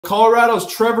Colorado's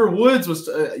Trevor Woods was,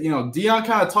 Deion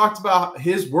kind of talked about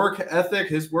his work ethic,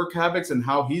 his work habits, and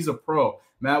how he's a pro.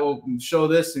 Matt will show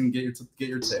this and get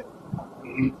your take.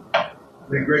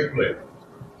 Great player.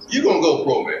 You're going to go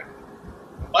pro, man.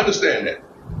 Understand that.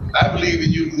 I believe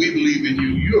in you. We believe in you.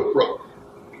 You're a pro.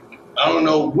 I don't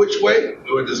know which way,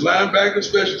 or this linebacker,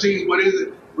 special teams, what is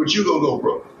it, but you're going to go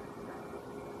pro.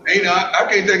 I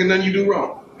can't think of nothing you do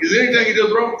wrong. Is there anything he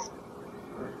does wrong?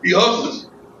 He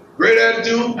hustles, great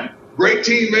attitude, great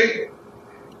teammate,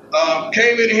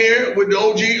 came in here with the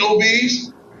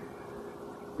OBs,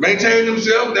 maintained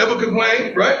himself, never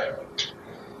complained, right?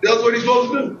 That's what he's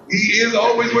supposed to do. He is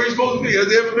always where he's supposed to be. Has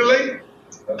he ever been late?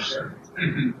 No, sir.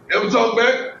 Ever talked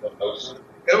back? No, sir.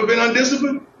 Ever been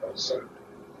undisciplined? No, sir.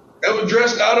 Ever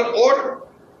dressed out of order?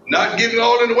 Not getting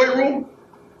all in the weight room?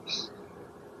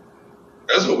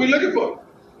 That's what we're looking for.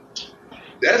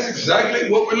 That's exactly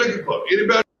what we're looking for.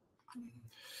 Anybody?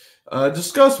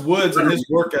 Discuss Woods and his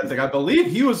work ethic. I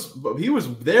believe he was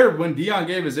there when Deion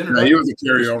gave his interview. Yeah, he was a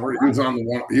carryover. He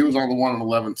was on the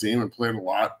 1-11 team and played a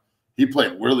lot. He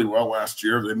played really well last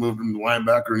year. They moved him to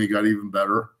linebacker, and he got even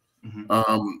better.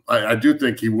 Mm-hmm. I do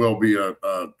think he will be a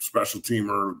special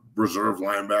teamer, reserve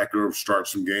linebacker, start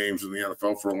some games in the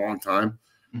NFL for a long time.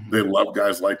 Mm-hmm. They love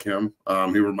guys like him.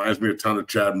 He reminds me a ton of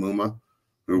Chad Muma,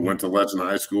 who went to Legend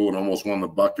High School and almost won the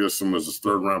Buckus and was a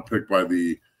third-round pick by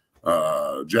the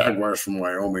Jaguars from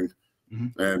Wyoming.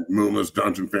 Mm-hmm. And Muma's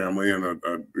Dungeon family, and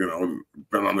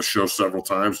been on the show several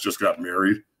times. Just got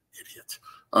married, idiot.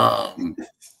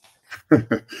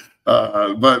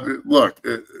 But look,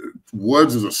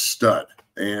 Woods is a stud,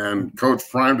 and Coach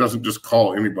Prime doesn't just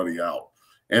call anybody out.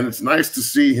 And it's nice to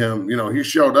see him. He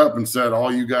showed up and said,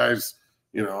 "All you guys,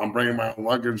 I'm bringing my own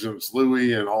luggage, and it's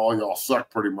Louis, and all y'all suck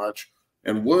pretty much."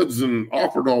 And Woods and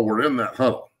Offerdahl were in that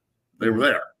huddle. They were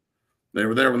there. They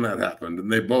were there when that happened,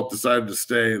 and they both decided to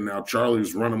stay. And now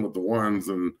Charlie's running with the ones,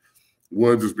 and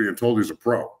Woods is being told he's a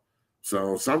pro.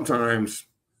 So sometimes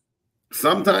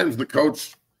the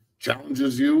coach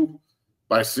challenges you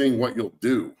by seeing what you'll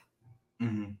do.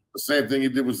 Mm-hmm. The same thing he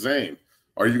did with Zane.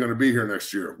 Are you going to be here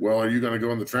next year? Well, are you going to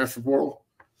go in the transfer portal?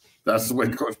 That's the way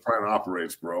Coach Prime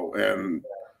operates, bro. And,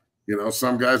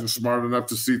 some guys are smart enough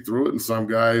to see through it, and some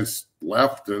guys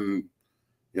left. And,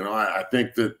 I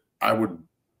think that I would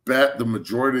bet the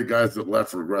majority of guys that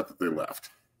left regret that they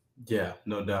left. Yeah,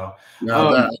 no doubt.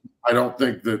 Now, I don't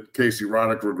think that Casey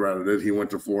Roddick regretted it. He went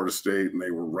to Florida State, and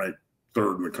they were ranked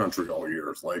third in the country all year.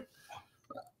 It's like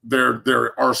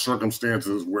there are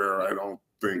circumstances where I don't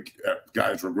think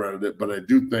guys regretted it, but I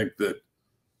do think that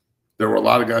there were a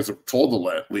lot of guys that were told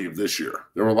to leave this year.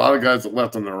 There were a lot of guys that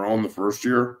left on their own the first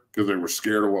year because they were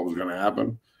scared of what was going to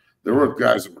happen. There were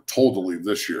guys that were told to leave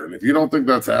this year, and if you don't think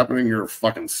that's happening, you're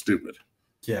fucking stupid.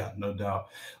 Yeah, no doubt.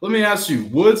 Let me ask you,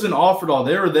 Woods and Offerdahl,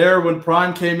 they were there when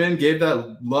Prime came in, gave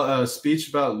that speech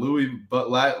about Louis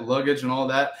luggage and all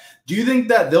that. Do you think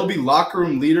that they'll be locker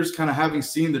room leaders, kind of having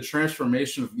seen the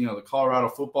transformation of the Colorado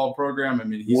football program? I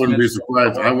mean, I wouldn't be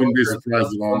surprised at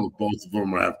all if both of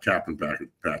them have captain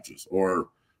patches, or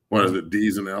what is it,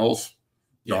 D's and L's,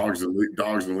 dogs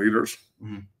and leaders.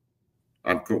 Mm-hmm.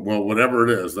 Well, whatever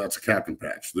it is, that's a captain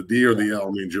patch. The D or the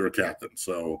L means you're a captain.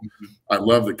 So I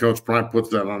love that Coach Prime puts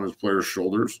that on his players'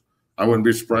 shoulders. I wouldn't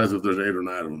be surprised if there's 8 or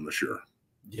 9 of them this year.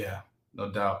 Yeah,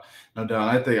 no doubt. No doubt.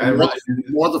 I think the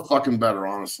more the fucking better,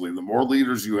 honestly. The more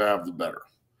leaders you have, the better.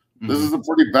 Mm-hmm. This is a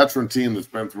pretty veteran team that's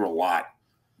been through a lot.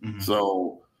 Mm-hmm.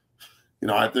 So,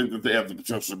 I think that they have the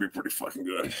potential to be pretty fucking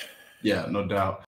good. Yeah, no doubt.